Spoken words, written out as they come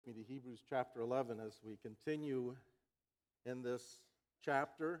Hebrews chapter 11 as we continue in this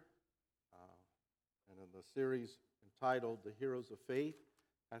chapter and in the series entitled The Heroes of Faith.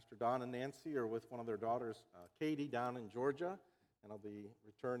 Pastor Don and Nancy are with one of their daughters, Katie, down in Georgia, and I'll be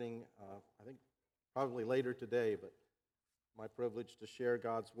returning, I think, probably later today, but my privilege to share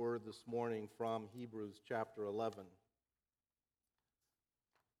God's Word this morning from Hebrews chapter 11.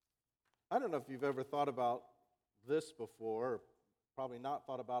 I don't know if you've ever thought about this before, or probably not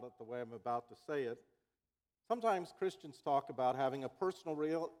thought about it the way I'm about to say it. Sometimes Christians talk about having a personal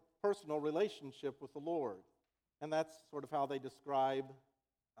relationship with the Lord, and that's sort of how they describe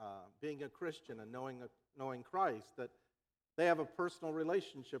being a Christian and knowing Christ, that they have a personal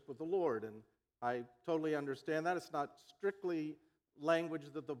relationship with the Lord, and I totally understand that. It's not strictly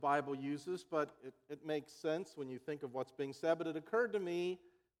language that the Bible uses, but it makes sense when you think of what's being said. But it occurred to me,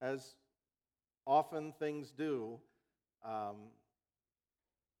 as often things do,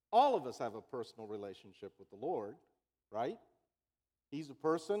 all of us have a personal relationship with the Lord, right? He's a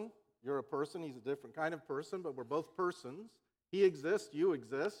person, you're a person, he's a different kind of person, but we're both persons. He exists, you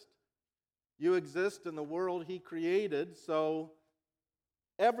exist. You exist in the world he created, so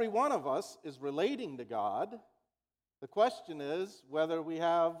every one of us is relating to God. The question is whether we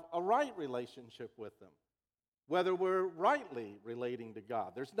have a right relationship with him, whether we're rightly relating to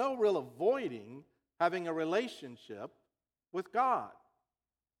God. There's no real avoiding having a relationship with God,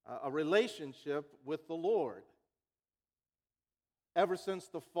 a relationship with the Lord. Ever since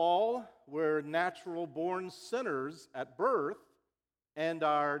the fall, we're natural-born sinners at birth, and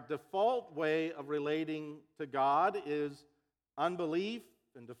our default way of relating to God is unbelief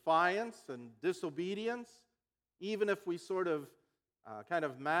and defiance and disobedience. Even if we sort of kind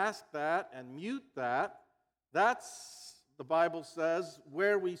of mask that and mute that, that's, the Bible says,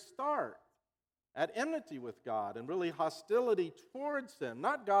 where we start, at enmity with God and really hostility towards him.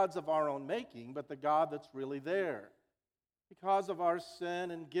 Not gods of our own making, but the God that's really there because of our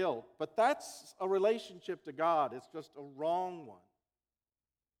sin and guilt. But that's a relationship to God. It's just a wrong one.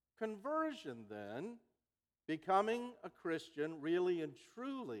 Conversion, then, becoming a Christian really and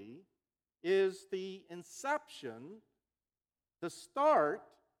truly, is the inception, the start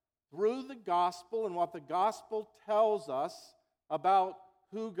through the gospel and what the gospel tells us about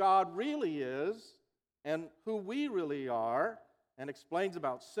who God really is and who we really are, and explains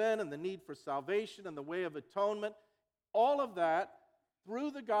about sin and the need for salvation and the way of atonement. All of that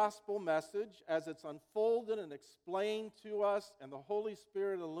through the gospel message as it's unfolded and explained to us, and the Holy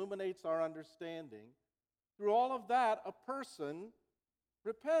Spirit illuminates our understanding. Through all of that, a person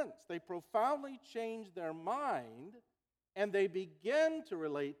repents. They profoundly change their mind, and they begin to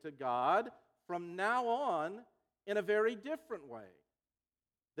relate to God from now on in a very different way.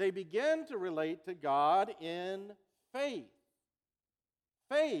 They begin to relate to God in faith.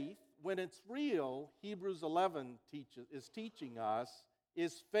 Faith, when it's real, Hebrews 11 is teaching us,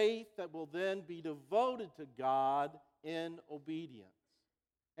 is faith that will then be devoted to God in obedience.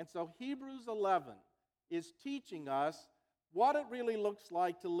 And so Hebrews 11 is teaching us what it really looks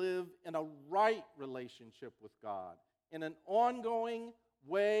like to live in a right relationship with God, in an ongoing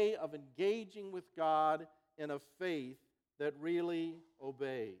way of engaging with God in a faith that really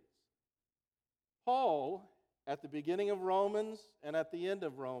obeys. Paul, at the beginning of Romans and at the end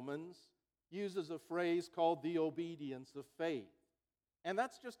of Romans, uses a phrase called the obedience of faith. And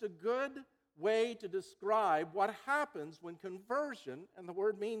that's just a good way to describe what happens when conversion, and the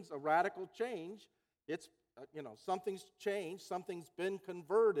word means a radical change, it's something's changed, something's been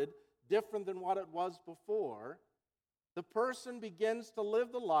converted, different than what it was before. The person begins to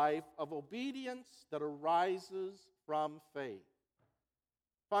live the life of obedience that arises from faith.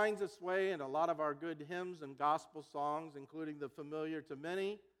 Finds its way in a lot of our good hymns and gospel songs, including the familiar to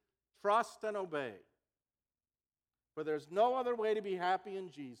many, Trust and Obey. For there's no other way to be happy in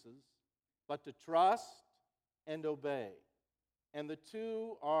Jesus but to trust and obey. And the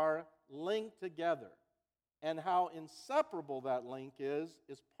two are linked together. And how inseparable that link is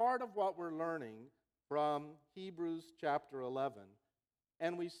part of what we're learning from Hebrews chapter 11.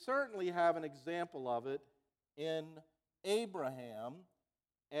 And we certainly have an example of it in Abraham.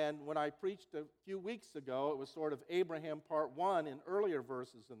 And when I preached a few weeks ago, it was sort of Abraham part 1 in earlier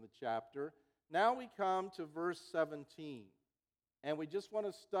verses in the chapter. Now we come to verse 17. And we just want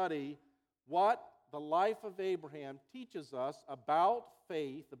to study what the life of Abraham teaches us about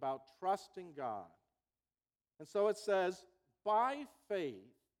faith, about trusting God. And so it says, by faith,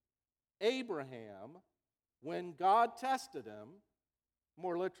 Abraham, when God tested him,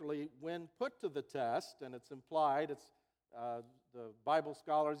 more literally, when put to the test, and it's implied, the Bible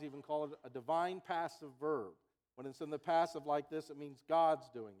scholars even call it a divine passive verb. When it's in the passive like this, it means God's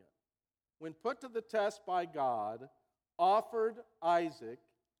doing it. when put to the test by God, offered Isaac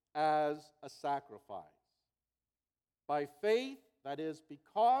as a sacrifice. By faith, that is,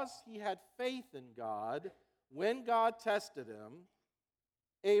 because he had faith in God, when God tested him,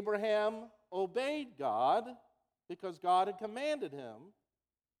 Abraham obeyed God because God had commanded him,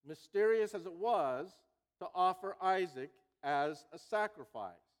 mysterious as it was, to offer Isaac as a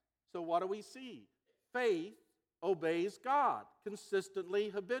sacrifice. So what do we see? Faith obeys God consistently,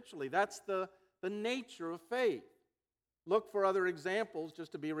 habitually. That's the nature of faith. Look for other examples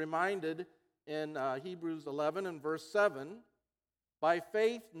just to be reminded in Hebrews 11 and verse 7. By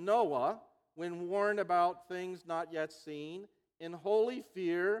faith, Noah, when warned about things not yet seen, in holy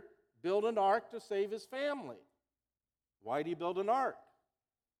fear, built an ark to save his family. Why did he build an ark?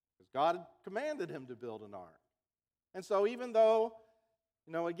 Because God had commanded him to build an ark. And so even though,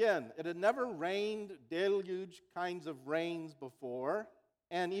 again, it had never rained deluge kinds of rains before,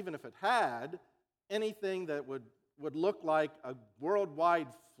 and even if it had, anything that would look like a worldwide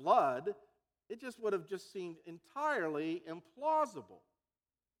flood, it just would have just seemed entirely implausible.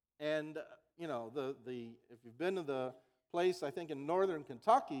 And, if you've been to the place, I think, in northern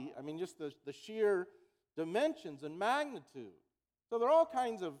Kentucky, just the sheer dimensions and magnitude. So there are all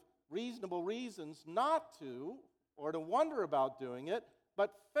kinds of reasonable reasons not to, or to wonder about doing it,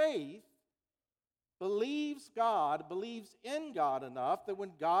 but faith believes in God enough that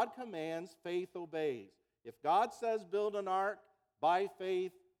when God commands, faith obeys. If God says build an ark, by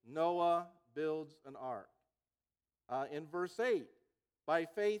faith, Noah builds an ark. In verse 8, by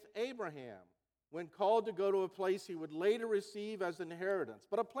faith, Abraham, when called to go to a place he would later receive as inheritance,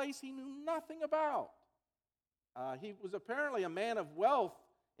 but a place he knew nothing about. He was apparently a man of wealth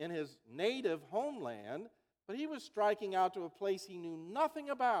in his native homeland, but he was striking out to a place he knew nothing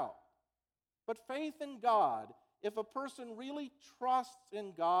about. But faith in God, if a person really trusts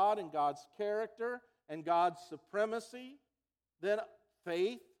in God and God's character and God's supremacy, then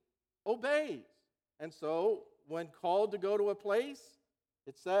faith obeys. And so, when called to go to a place,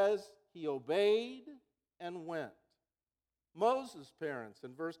 it says he obeyed and went. Moses' parents,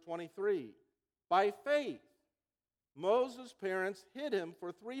 in verse 23, by faith, Moses' parents hid him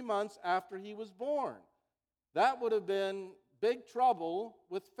for 3 months after he was born. That would have been big trouble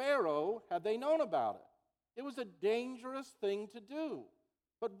with Pharaoh had they known about it. It was a dangerous thing to do.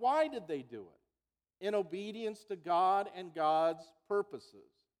 But why did they do it? In obedience to God and God's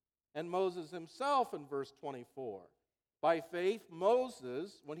purposes. And Moses himself in verse 24. By faith,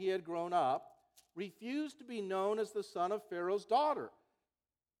 Moses, when he had grown up, refused to be known as the son of Pharaoh's daughter.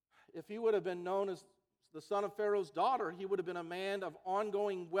 If he would have been known as the son of Pharaoh's daughter, he would have been a man of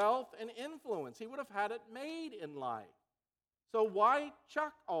ongoing wealth and influence. He would have had it made in life. So why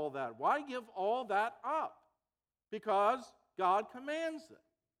chuck all that? Why give all that up? Because God commands it.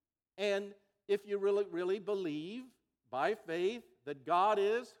 And if you really believe by faith that God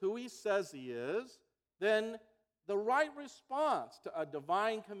is who he says he is, then the right response to a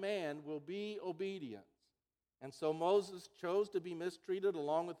divine command will be obedience. And so Moses chose to be mistreated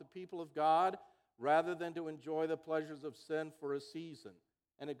along with the people of God rather than to enjoy the pleasures of sin for a season.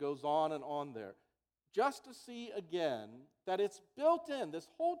 And it goes on and on there. Just to see again that it's built in, this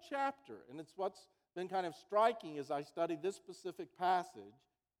whole chapter, and it's what's been kind of striking as I studied this specific passage,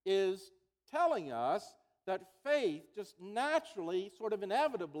 is telling us that faith just naturally, sort of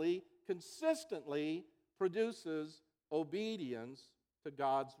inevitably, consistently produces obedience to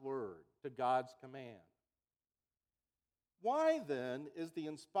God's word, to God's command. Why then is the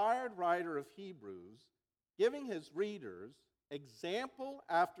inspired writer of Hebrews giving his readers example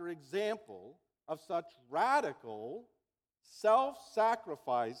after example of such radical,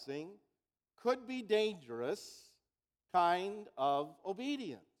 self-sacrificing, could be dangerous kind of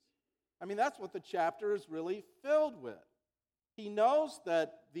obedience? That's what the chapter is really filled with. He knows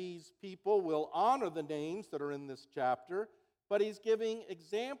that these people will honor the names that are in this chapter, but he's giving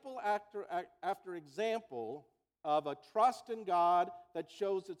example after example of a trust in God that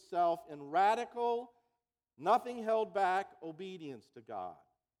shows itself in radical, nothing held back obedience to God.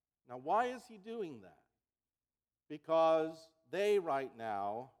 Now, why is he doing that? Because they right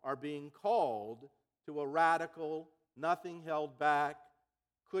now are being called to a radical, nothing held back,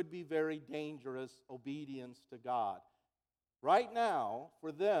 could be very dangerous obedience to God. Right now,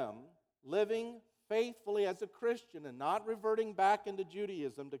 for them, living faithfully as a Christian and not reverting back into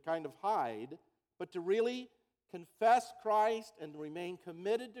Judaism to kind of hide, but to really confess Christ and remain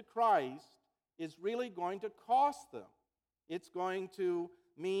committed to Christ is really going to cost them. It's going to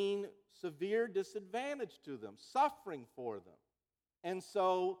mean severe disadvantage to them, suffering for them. And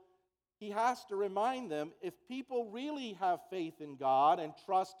so he has to remind them, if people really have faith in God and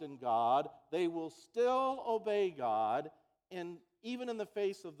trust in God, they will still obey God, and even in the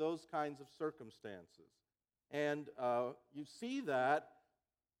face of those kinds of circumstances. And you see that.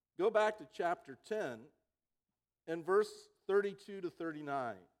 Go back to chapter 10 and verse 32 to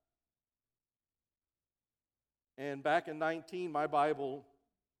 39. And back in 19, my Bible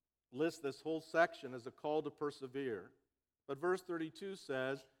lists this whole section as a call to persevere. But verse 32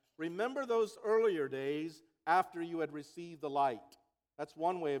 says, "Remember those earlier days after you had received the light." That's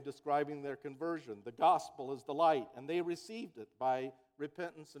one way of describing their conversion. The gospel is the light, and they received it by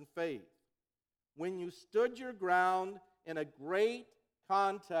repentance and faith. "When you stood your ground in a great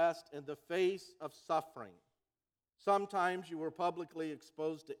contest in the face of suffering. Sometimes you were publicly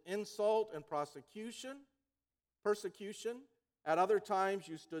exposed to insult and persecution. At other times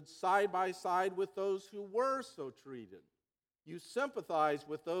you stood side by side with those who were so treated. You sympathized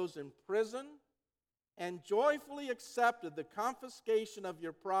with those in prison and joyfully accepted the confiscation of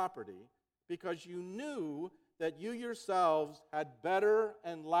your property because you knew that you yourselves had better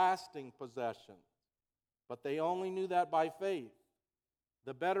and lasting possessions. But they only knew that by faith.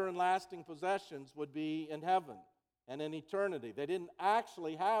 The better and lasting possessions would be in heaven and in eternity. They didn't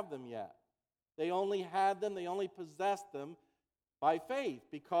actually have them yet. They only had them, they only possessed them by faith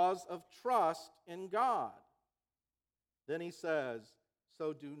because of trust in God. Then he says,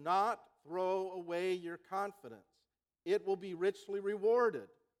 so do not throw away your confidence. It will be richly rewarded.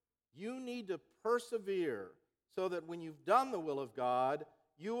 You need to persevere so that when you've done the will of God,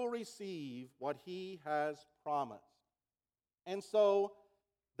 you will receive what he has promised. And so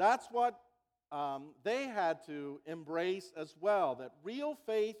that's what they had to embrace as well, that real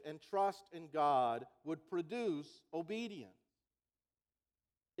faith and trust in God would produce obedience.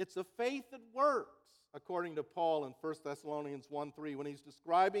 It's a faith that works, according to Paul in 1 Thessalonians 1:3. When he's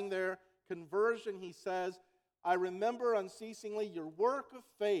describing their conversion, he says, I remember unceasingly your work of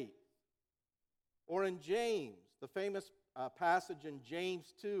faith. Or in James, the famous passage in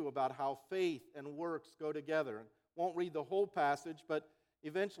James 2 about how faith and works go together. And won't read the whole passage, but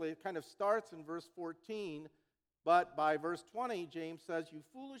eventually it kind of starts in verse 14. But by verse 20, James says, you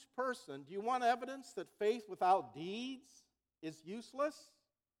foolish person, do you want evidence that faith without deeds is useless?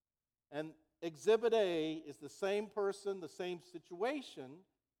 And Exhibit A is the same person, the same situation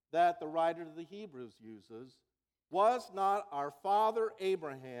that the writer of the Hebrews uses. Was not our father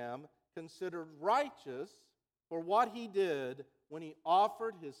Abraham considered righteous for what he did when he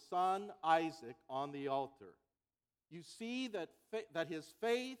offered his son Isaac on the altar? You see that his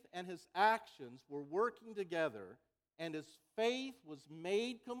faith and his actions were working together, and his faith was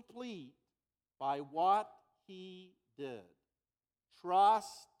made complete by what he did.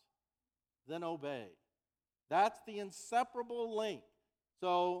 Trust, then obey. That's the inseparable link.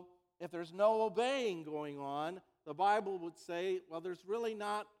 So if there's no obeying going on, the Bible would say, well, there's really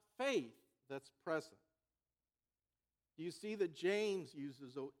not faith that's present. Do you see that James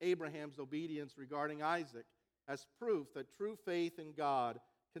uses Abraham's obedience regarding Isaac as proof that true faith in God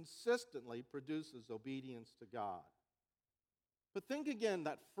consistently produces obedience to God? But think again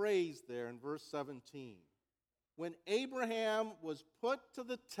that phrase there in verse 17. When Abraham was put to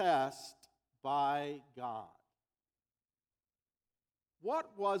the test by God.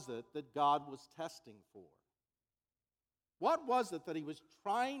 What was it that God was testing for? What was it that he was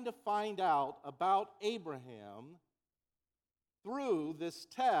trying to find out about Abraham through this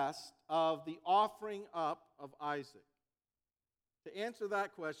test of the offering up of Isaac? To answer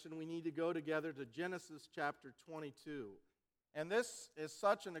that question, we need to go together to Genesis chapter 22. And this is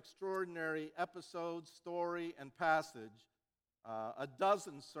such an extraordinary episode, story, and passage. A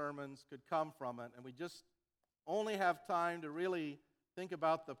dozen sermons could come from it, and we just only have time to really think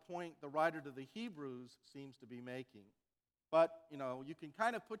about the point the writer to the Hebrews seems to be making. But, you can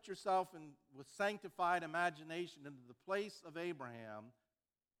kind of put yourself with sanctified imagination into the place of Abraham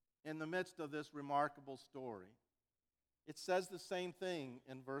in the midst of this remarkable story. It says the same thing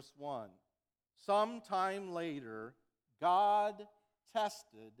in verse 1. Sometime later, God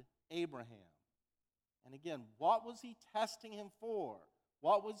tested Abraham. And again, what was he testing him for?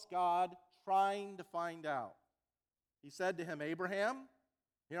 What was God trying to find out? He said to him, Abraham,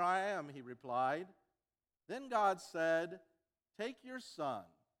 here I am, he replied. Then God said, take your son,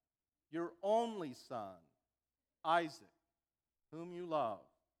 your only son, Isaac, whom you love,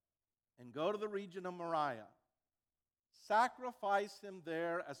 and go to the region of Moriah. Sacrifice him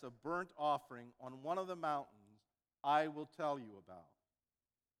there as a burnt offering on one of the mountains I will tell you about.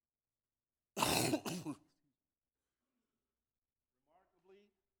 Remarkably,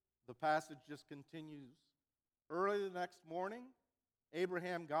 the passage just continues. Early the next morning,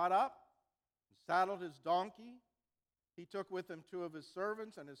 Abraham got up, He saddled his donkey. He took with him 2 of his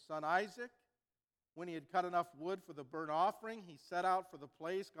servants and his son Isaac. When he had cut enough wood for the burnt offering, he set out for the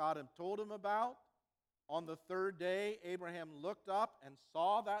place God had told him about. On the 3rd day, Abraham looked up and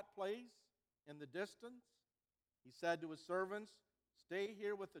saw that place in the distance. He said to his servants, "Stay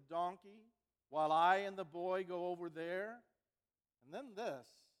here with the donkey while I and the boy go over there. And then this,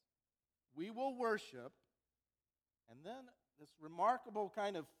 we will worship." And then this remarkable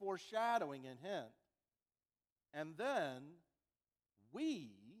kind of foreshadowing and hint. "And then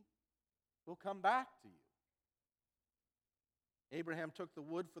we will come back to you." Abraham took the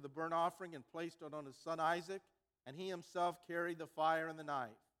wood for the burnt offering and placed it on his son Isaac, and he himself carried the fire and the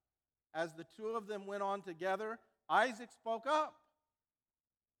knife. As the 2 of them went on together, Isaac spoke up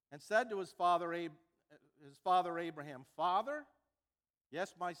and said to his father Abraham, "Father?"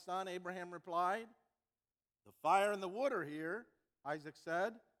 "Yes, my son," Abraham replied. "The fire and the wood are here," Isaac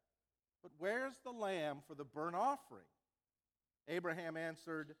said, "but where's the lamb for the burnt offering?" Abraham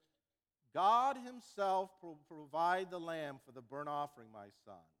answered, "God himself will provide the lamb for the burnt offering, my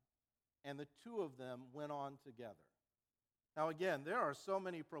son." And the 2 of them went on together. Now again, there are so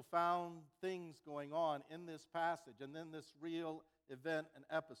many profound things going on in this passage and in this real event and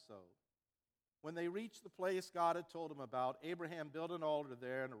episode. When they reached the place God had told him about, Abraham built an altar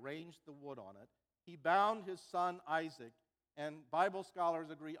there and arranged the wood on it. He bound his son Isaac, and Bible scholars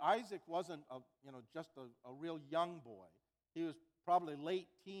agree Isaac wasn't just a real young boy. He was probably late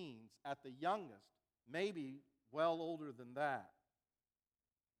teens at the youngest, maybe well older than that.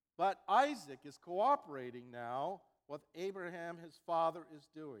 But Isaac is cooperating now with Abraham, his father, is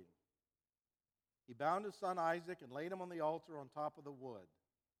doing. He bound his son Isaac and laid him on the altar on top of the wood.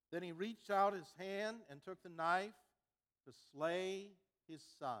 Then he reached out his hand and took the knife to slay his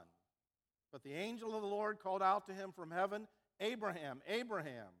son. But the angel of the Lord called out to him from heaven, "Abraham,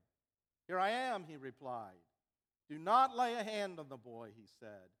 Abraham." "Here I am," he replied. "Do not lay a hand on the boy," he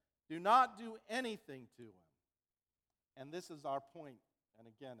said. "Do not do anything to him." And this is our point. And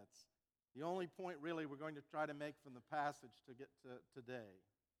again, it's the only point really we're going to try to make from the passage to get to today,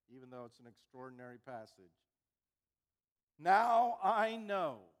 even though it's an extraordinary passage. "Now I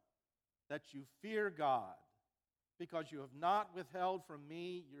know that you fear God, because you have not withheld from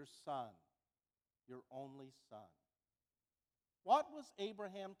me your son, your only son." What was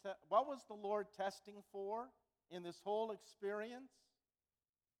what was the Lord testing for in this whole experience?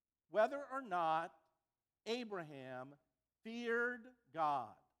 Whether or not Abraham feared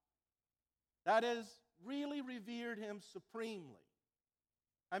God. That is, really revered him supremely.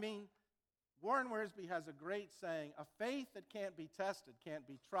 I mean, Warren Wiersbe has a great saying, "A faith that can't be tested can't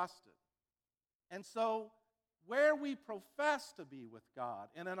be trusted." And so, where we profess to be with God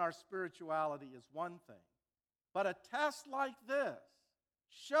and in our spirituality is one thing. But a test like this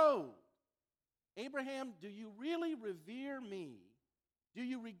showed, Abraham, do you really revere me? Do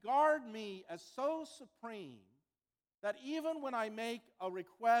you regard me as so supreme that even when I make a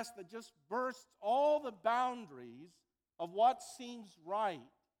request that just bursts all the boundaries of what seems right,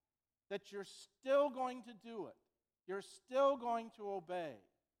 that you're still going to do it? You're still going to obey.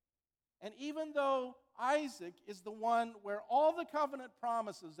 And even though Isaac is the one where all the covenant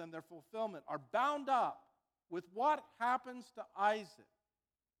promises and their fulfillment are bound up with what happens to Isaac,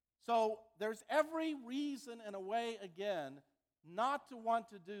 so there's every reason in a way, again, not to want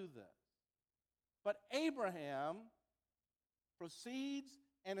to do this. But Abraham proceeds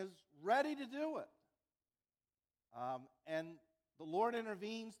and is ready to do it. And the Lord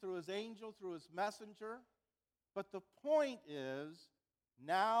intervenes through his angel, through his messenger. But the point is,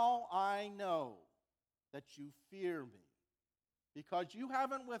 now I know that you fear me, because you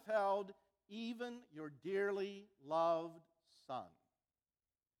haven't withheld even your dearly loved son.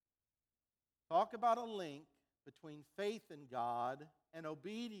 Talk about a link between faith in God and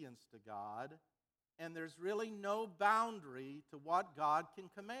obedience to God, and there's really no boundary to what God can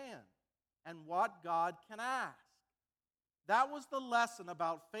command and what God can ask. That was the lesson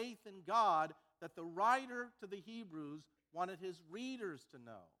about faith in God that the writer to the Hebrews wanted his readers to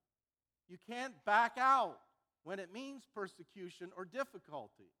know. You can't back out when it means persecution or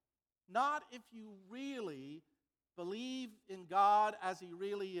difficulty. Not if you really believe in God as He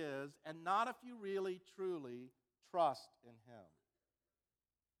really is, and not if you really, truly trust in Him.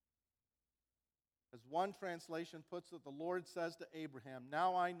 As one translation puts it, the Lord says to Abraham,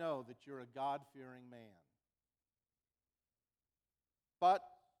 "Now I know that you're a God-fearing man." But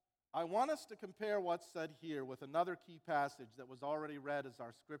I want us to compare what's said here with another key passage that was already read as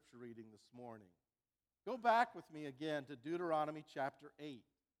our scripture reading this morning. Go back with me again to Deuteronomy chapter 8.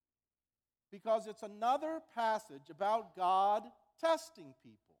 Because it's another passage about God testing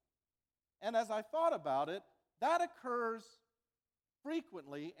people. And as I thought about it, that occurs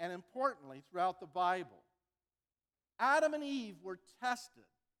frequently and importantly throughout the Bible. Adam and Eve were tested.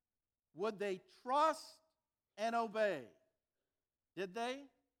 Would they trust and obey? Did they?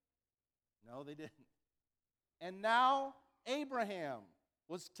 No, they didn't. And now Abraham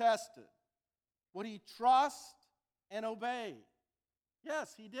was tested. Would he trust and obey?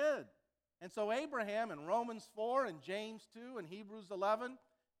 Yes, he did. And so Abraham in Romans 4 and James 2 and Hebrews 11,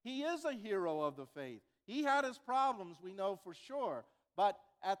 he is a hero of the faith. He had his problems, we know for sure. But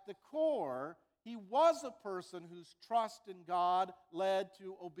at the core, he was a person whose trust in God led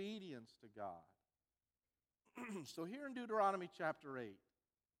to obedience to God. So here in Deuteronomy chapter 8,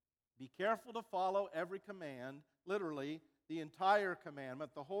 be careful to follow every command, literally the entire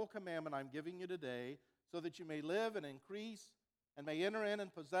commandment, the whole commandment I'm giving you today, so that you may live and increase and may enter in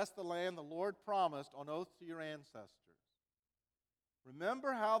and possess the land the Lord promised on oath to your ancestors.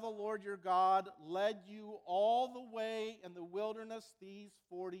 Remember how the Lord your God led you all the way in the wilderness these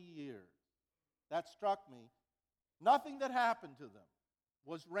 40 years. That struck me. Nothing that happened to them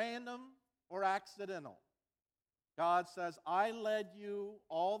was random or accidental. God says, I led you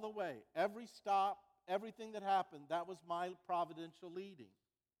all the way. Every stop, everything that happened, that was my providential leading.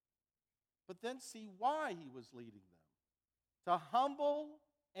 But then see why he was leading them. To humble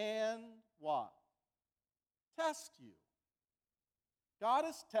and what? Test you. God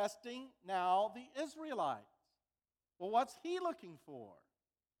is testing now the Israelites. Well, what's he looking for?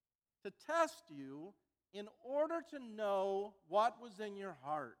 To test you in order to know what was in your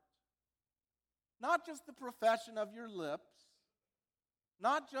heart. Not just the profession of your lips,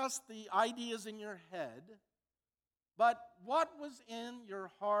 not just the ideas in your head, but what was in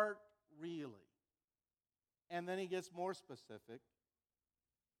your heart really. And then he gets more specific.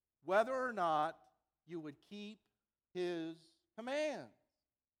 Whether or not you would keep his commands.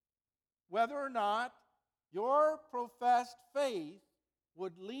 Whether or not your professed faith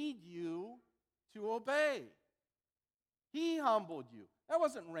would lead you to obey. He humbled you. That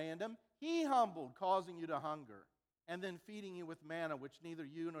wasn't random. He humbled, causing you to hunger, and then feeding you with manna, which neither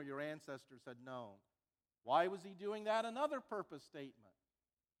you nor your ancestors had known. Why was he doing that? Another purpose statement.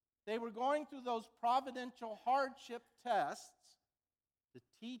 They were going through those providential hardship tests to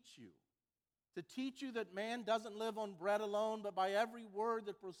teach you that man doesn't live on bread alone, but by every word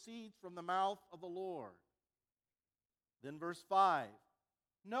that proceeds from the mouth of the Lord. Then verse 5,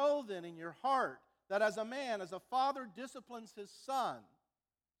 know then in your heart that as a father disciplines his son,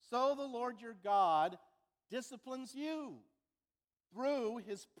 so the Lord your God disciplines you through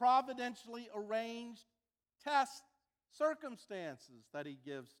his providentially arranged test circumstances that he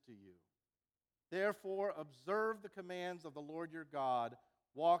gives to you. Therefore, observe the commands of the Lord your God,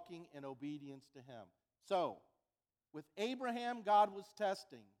 walking in obedience to him. So, with Abraham, God was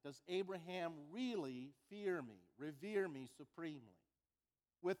testing. Does Abraham really fear me, revere me supremely?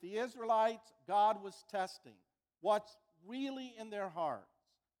 With the Israelites, God was testing what's really in their hearts.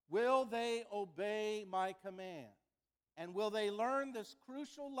 Will they obey my command? And will they learn this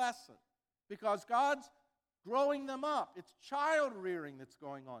crucial lesson? Because God's growing them up. It's child rearing that's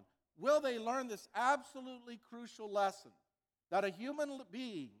going on. Will they learn this absolutely crucial lesson? That a human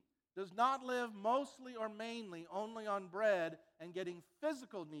being does not live mostly or mainly only on bread and getting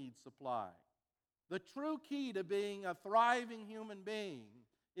physical needs supplied. The true key to being a thriving human being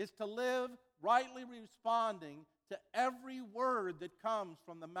is to live rightly responding to every word that comes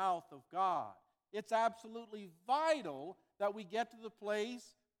from the mouth of God. It's absolutely vital that we get to the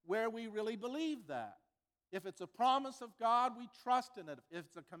place where we really believe that. If it's a promise of God, we trust in it. If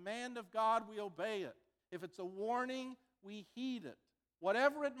it's a command of God, we obey it. If it's a warning, we heed it.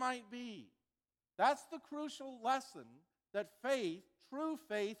 Whatever it might be. That's the crucial lesson that faith, true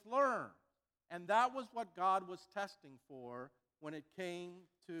faith, learns. And that was what God was testing for when it came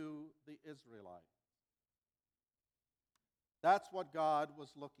to the Israelites. That's what God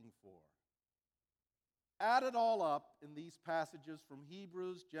was looking for. Add it all up in these passages from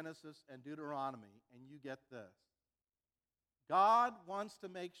Hebrews, Genesis, and Deuteronomy, and you get this. God wants to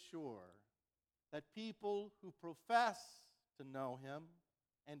make sure that people who profess to know him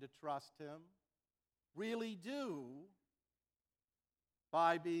and to trust him really do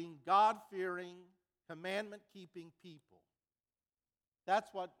by being God-fearing, commandment-keeping people. That's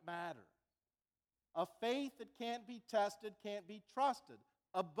what matters. A faith that can't be tested can't be trusted.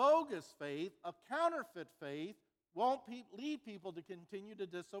 A bogus faith, a counterfeit faith, won't lead people to continue to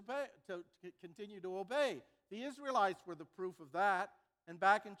disobey, to continue to obey. The Israelites were the proof of that. And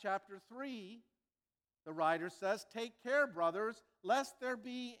back in chapter 3, the writer says, take care, brothers, lest there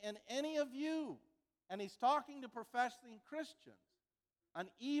be in any of you. And he's talking to professing Christians. an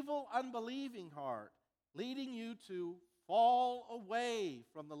evil, unbelieving heart, leading you to fall away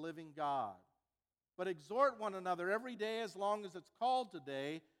from the living God. But exhort one another every day as long as it's called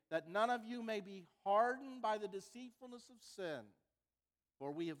today, that none of you may be hardened by the deceitfulness of sin.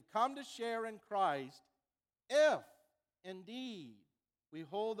 For we have come to share in Christ, if indeed we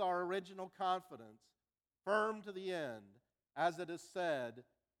hold our original confidence firm to the end, as it is said,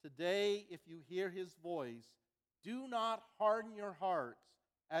 today if you hear his voice, do not harden your hearts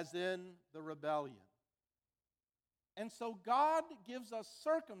as in the rebellion. And so God gives us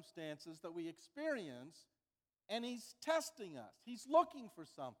circumstances that we experience, and he's testing us. He's looking for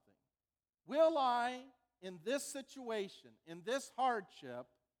something. Will I, in this situation, in this hardship,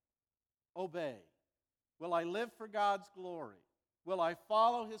 obey? Will I live for God's glory? Will I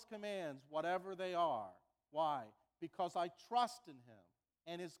follow his commands, whatever they are? Why? Because I trust in him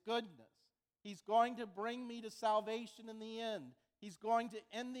and his goodness. He's going to bring me to salvation in the end. He's going to,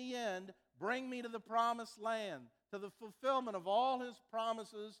 in the end, bring me to the promised land, to the fulfillment of all his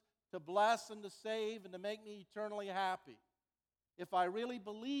promises to bless and to save and to make me eternally happy. If I really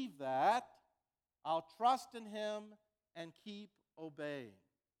believe that, I'll trust in him and keep obeying.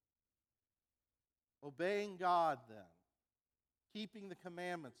 Obeying God, then. Keeping the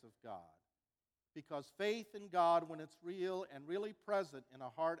commandments of God. Because faith in God, when it's real and really present in a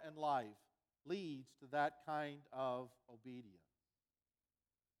heart and life, leads to that kind of obedience.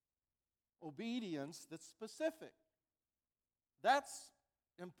 Obedience that's specific. That's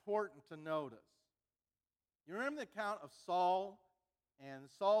important to notice. You remember the account of Saul? And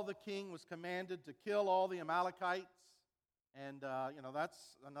Saul the king was commanded to kill all the Amalekites. And, that's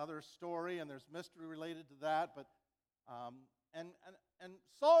another story, and there's mystery related to that. But and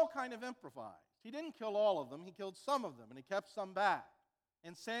Saul kind of improvised. He didn't kill all of them. He killed some of them, and he kept some back.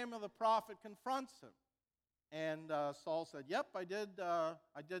 And Samuel the prophet confronts him. And Saul said, yep, I did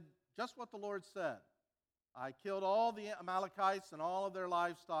just what the Lord said. I killed all the Amalekites and all of their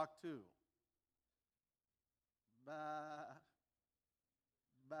livestock too. Bah,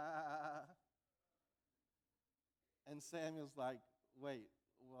 bah. And Samuel's like, wait,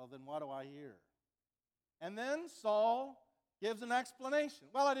 well then what do I hear? And then Saul gives an explanation.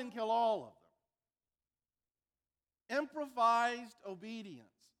 Well, I didn't kill all of them. Improvised obedience.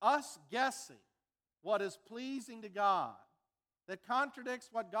 Us guessing what is pleasing to God that contradicts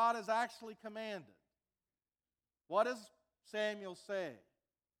what God has actually commanded. What does Samuel say?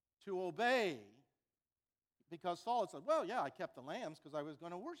 To obey, because Saul had said, well, yeah, I kept the lambs because I was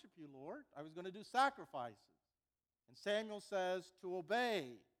going to worship you, Lord. I was going to do sacrifices. And Samuel says, to obey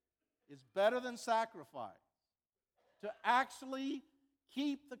is better than sacrifice. To actually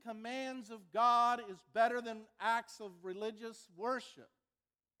keep the commands of God is better than acts of religious worship.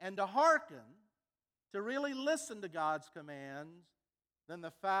 And to hearken, to really listen to God's commands, than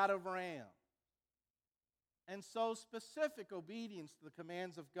the fat of rams. And so specific obedience to the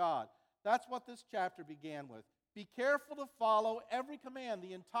commands of God. That's what this chapter began with. Be careful to follow every command,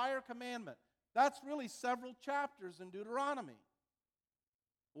 the entire commandment. That's really several chapters in Deuteronomy.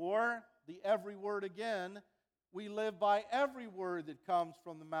 Or the every word again, we live by every word that comes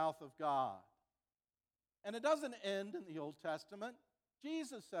from the mouth of God. And it doesn't end in the Old Testament.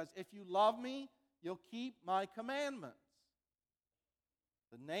 Jesus says, if you love me, you'll keep my commandments.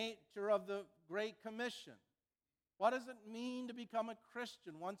 The nature of the Great Commission. What does it mean to become a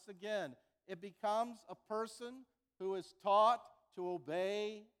Christian? Once again, it becomes a person who is taught to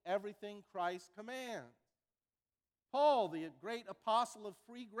obey everything Christ commands. Paul, the great apostle of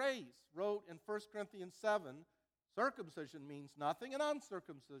free grace, wrote in 1 Corinthians 7, circumcision means nothing and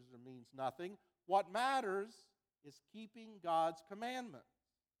uncircumcision means nothing. What matters is keeping God's commandments.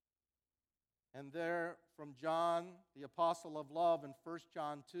 And there, from John, the apostle of love, in 1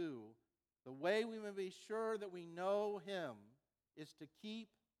 John 2, the way we may be sure that we know him is to keep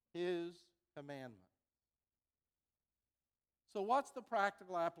his commandments. So what's the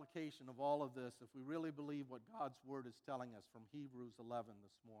practical application of all of this if we really believe what God's Word is telling us from Hebrews 11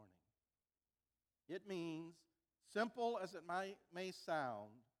 this morning? It means, simple as it may sound,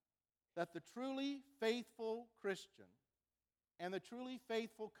 that the truly faithful Christian and the truly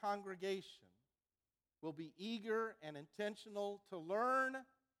faithful congregation will be eager and intentional to learn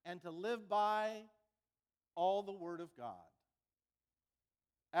and to live by all the Word of God,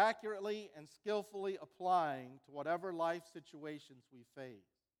 accurately and skillfully applying to whatever life situations we face.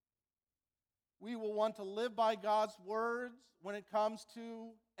 We will want to live by God's words when it comes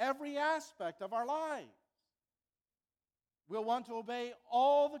to every aspect of our lives. We'll want to obey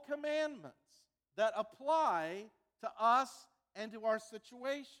all the commandments that apply to us and to our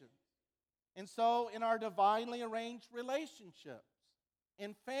situations. And so in our divinely arranged relationships,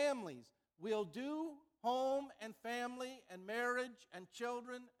 in families. We'll do home and family and marriage and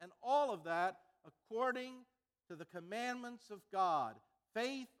children and all of that according to the commandments of God.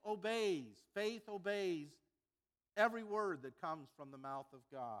 Faith obeys. Faith obeys every word that comes from the mouth of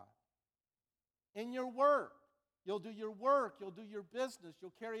God. In your work, you'll do your work, you'll do your business,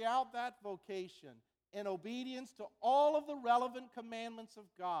 you'll carry out that vocation in obedience to all of the relevant commandments of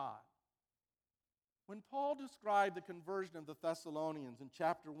God. When Paul described the conversion of the Thessalonians in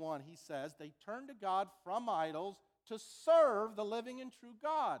chapter 1, he says they turned to God from idols to serve the living and true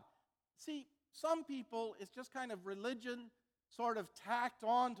God. See, some people, it's just kind of religion sort of tacked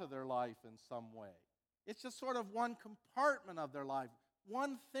on to their life in some way. It's just sort of one compartment of their life,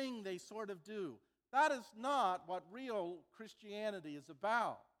 one thing they sort of do. That is not what real Christianity is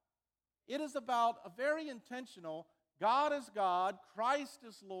about. It is about a very intentional, God is God, Christ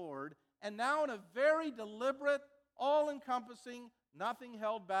is Lord, and now in a very deliberate, all-encompassing, nothing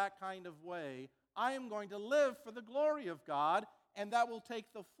held back kind of way, I am going to live for the glory of God, and that will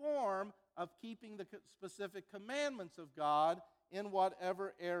take the form of keeping the specific commandments of God in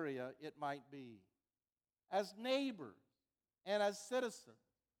whatever area it might be. As neighbors and as citizens,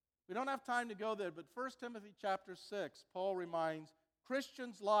 we don't have time to go there, but 1 Timothy chapter 6, Paul reminds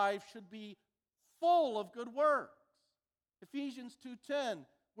Christians' lives should be full of good works. Ephesians 2:10,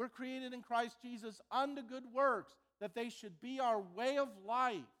 we're created in Christ Jesus unto good works, that they should be our way of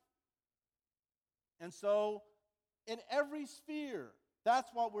life. And so, in every sphere, that's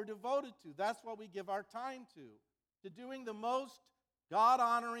what we're devoted to. That's what we give our time to doing the most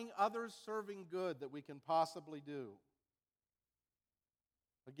God-honoring, others-serving good that we can possibly do.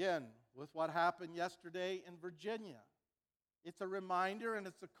 Again, with what happened yesterday in Virginia, it's a reminder and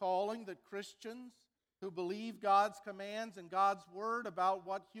it's a calling that Christians who believe God's commands and God's word about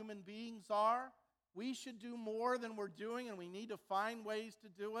what human beings are, we should do more than we're doing, and we need to find ways to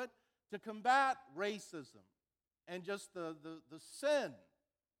do it to combat racism and just the sin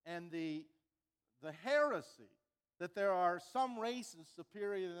and the heresy that there are some races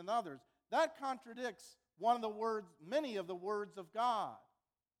superior than others. That contradicts many of the words of God.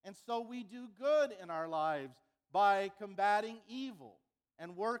 And so we do good in our lives by combating evil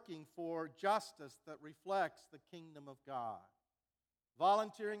and working for justice that reflects the kingdom of God.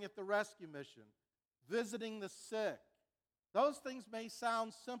 Volunteering at the rescue mission, visiting the sick. Those things may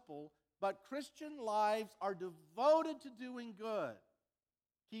sound simple, but Christian lives are devoted to doing good,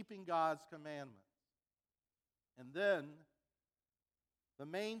 keeping God's commandments. And then, the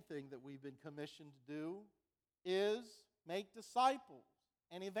main thing that we've been commissioned to do is make disciples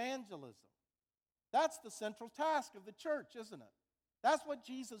and evangelism. That's the central task of the church, isn't it? That's what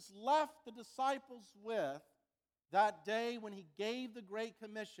Jesus left the disciples with that day when he gave the Great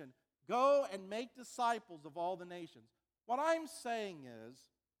Commission. Go and make disciples of all the nations. What I'm saying is,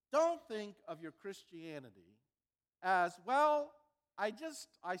 don't think of your Christianity as, well, I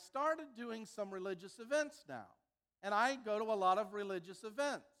started doing some religious events now. And I go to a lot of religious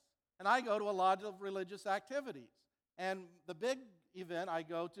events. And I go to a lot of religious activities. And the big event I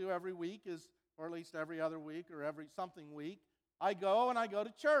go to every week is, or at least every other week or every something week, I go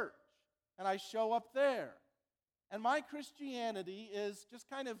to church. And I show up there. And my Christianity is just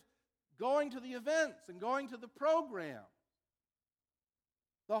kind of going to the events and going to the program.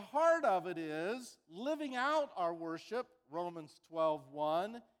 The heart of it is living out our worship, Romans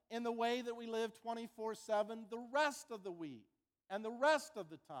 12:1, in the way that we live 24/7 the rest of the week and the rest of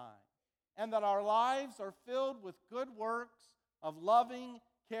the time. And that our lives are filled with good works of loving,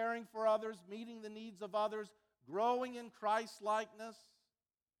 caring for others, meeting the needs of others, growing in Christ-likeness,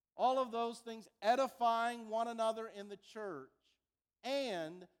 all of those things, edifying one another in the church,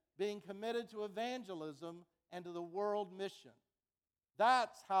 and being committed to evangelism and to the world mission.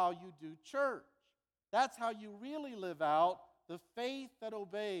 That's how you do church. That's how you really live out the faith that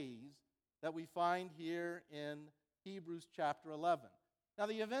obeys that we find here in Hebrews chapter 11. Now,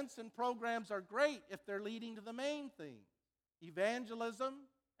 the events and programs are great if they're leading to the main thing, evangelism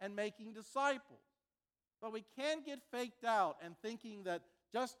and making disciples. But we can't get faked out and thinking that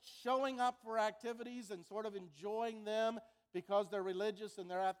just showing up for activities and sort of enjoying them because they're religious and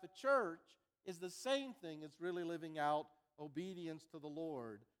they're at the church is the same thing as really living out obedience to the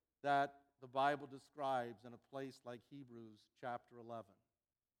Lord that the Bible describes in a place like Hebrews chapter 11.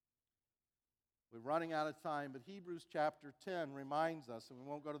 We're running out of time, but Hebrews chapter 10 reminds us, and we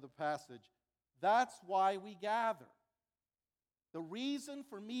won't go to the passage, that's why we gather. The reason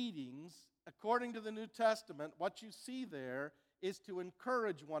for meetings, according to the New Testament, what you see there is to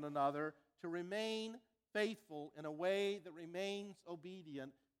encourage one another to remain faithful in a way that remains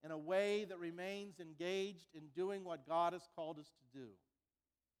obedient, in a way that remains engaged in doing what God has called us to do.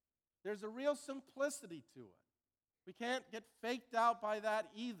 There's a real simplicity to it. We can't get faked out by that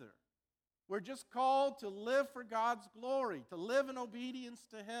either. We're just called to live for God's glory, to live in obedience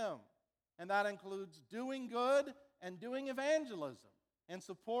to Him. And that includes doing good and doing evangelism and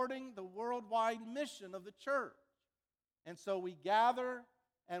supporting the worldwide mission of the church. And so we gather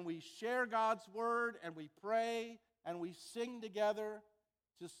and we share God's word and we pray and we sing together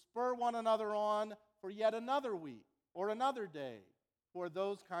to spur one another on for yet another week or another day for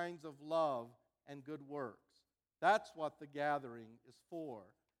those kinds of love and good works. That's what the gathering is for,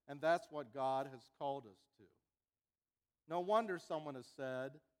 and that's what God has called us to. No wonder someone has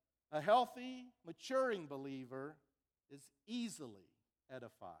said, a healthy, maturing believer is easily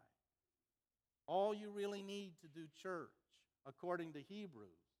edified. All you really need to do church, according to Hebrews,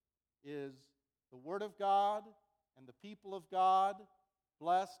 is the Word of God and the people of God,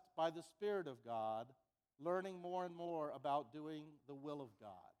 blessed by the Spirit of God, learning more and more about doing the will of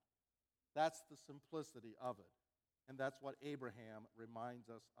God. That's the simplicity of it. And that's what Abraham reminds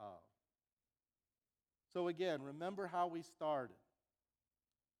us of. So again, remember how we started.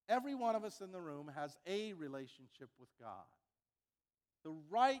 Every one of us in the room has a relationship with God. The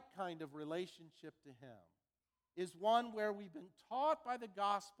right kind of relationship to Him is one where we've been taught by the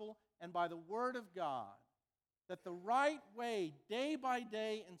gospel and by the Word of God that the right way, day by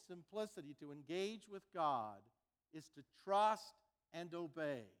day in simplicity, to engage with God is to trust and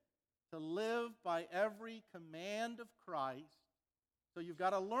obey, to live by every command of Christ. So you've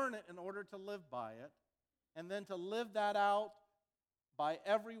got to learn it in order to live by it, and then to live that out by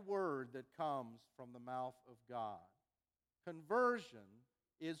every word that comes from the mouth of God. Conversion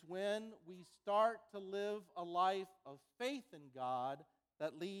is when we start to live a life of faith in God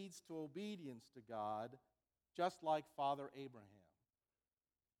that leads to obedience to God, just like Father Abraham.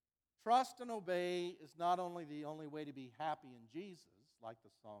 Trust and obey is not only the only way to be happy in Jesus, like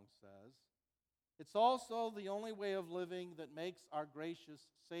the song says, it's also the only way of living that makes our gracious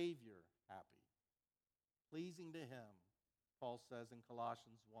Savior happy, pleasing to Him, Paul says in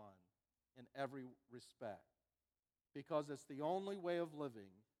Colossians 1, in every respect, because it's the only way of living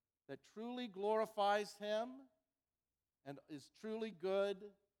that truly glorifies Him and is truly good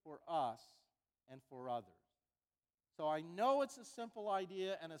for us and for others. So I know it's a simple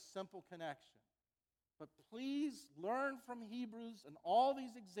idea and a simple connection, but please learn from Hebrews and all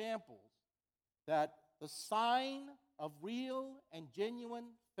these examples that the sign of real and genuine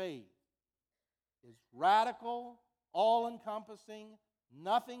faith is radical, all-encompassing,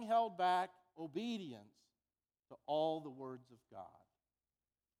 nothing held back obedience to all the words of God.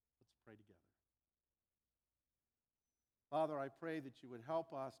 Let's pray together. Father, I pray that you would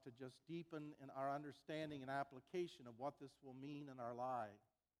help us to just deepen in our understanding and application of what this will mean in our lives.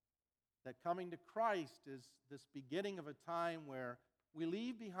 That coming to Christ is this beginning of a time where we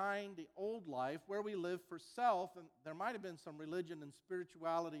leave behind the old life, where we live for self, and there might have been some religion and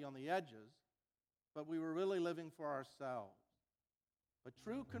spirituality on the edges, but we were really living for ourselves. But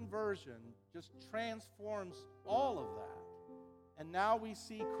true conversion just transforms all of that. And now we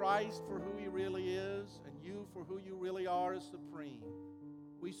see Christ for who He really is, and you for who you really are as supreme.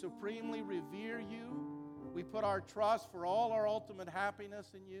 We supremely revere you. We put our trust for all our ultimate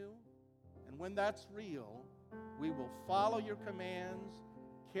happiness in you. And when that's real, we will follow your commands,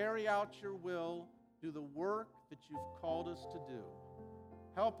 carry out your will, do the work that you've called us to do.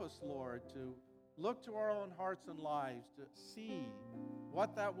 Help us, Lord, to look to our own hearts and lives to see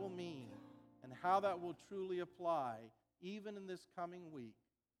what that will mean and how that will truly apply even in this coming week.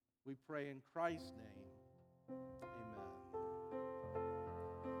 We pray in Christ's name. Amen.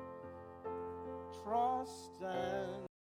 Trust and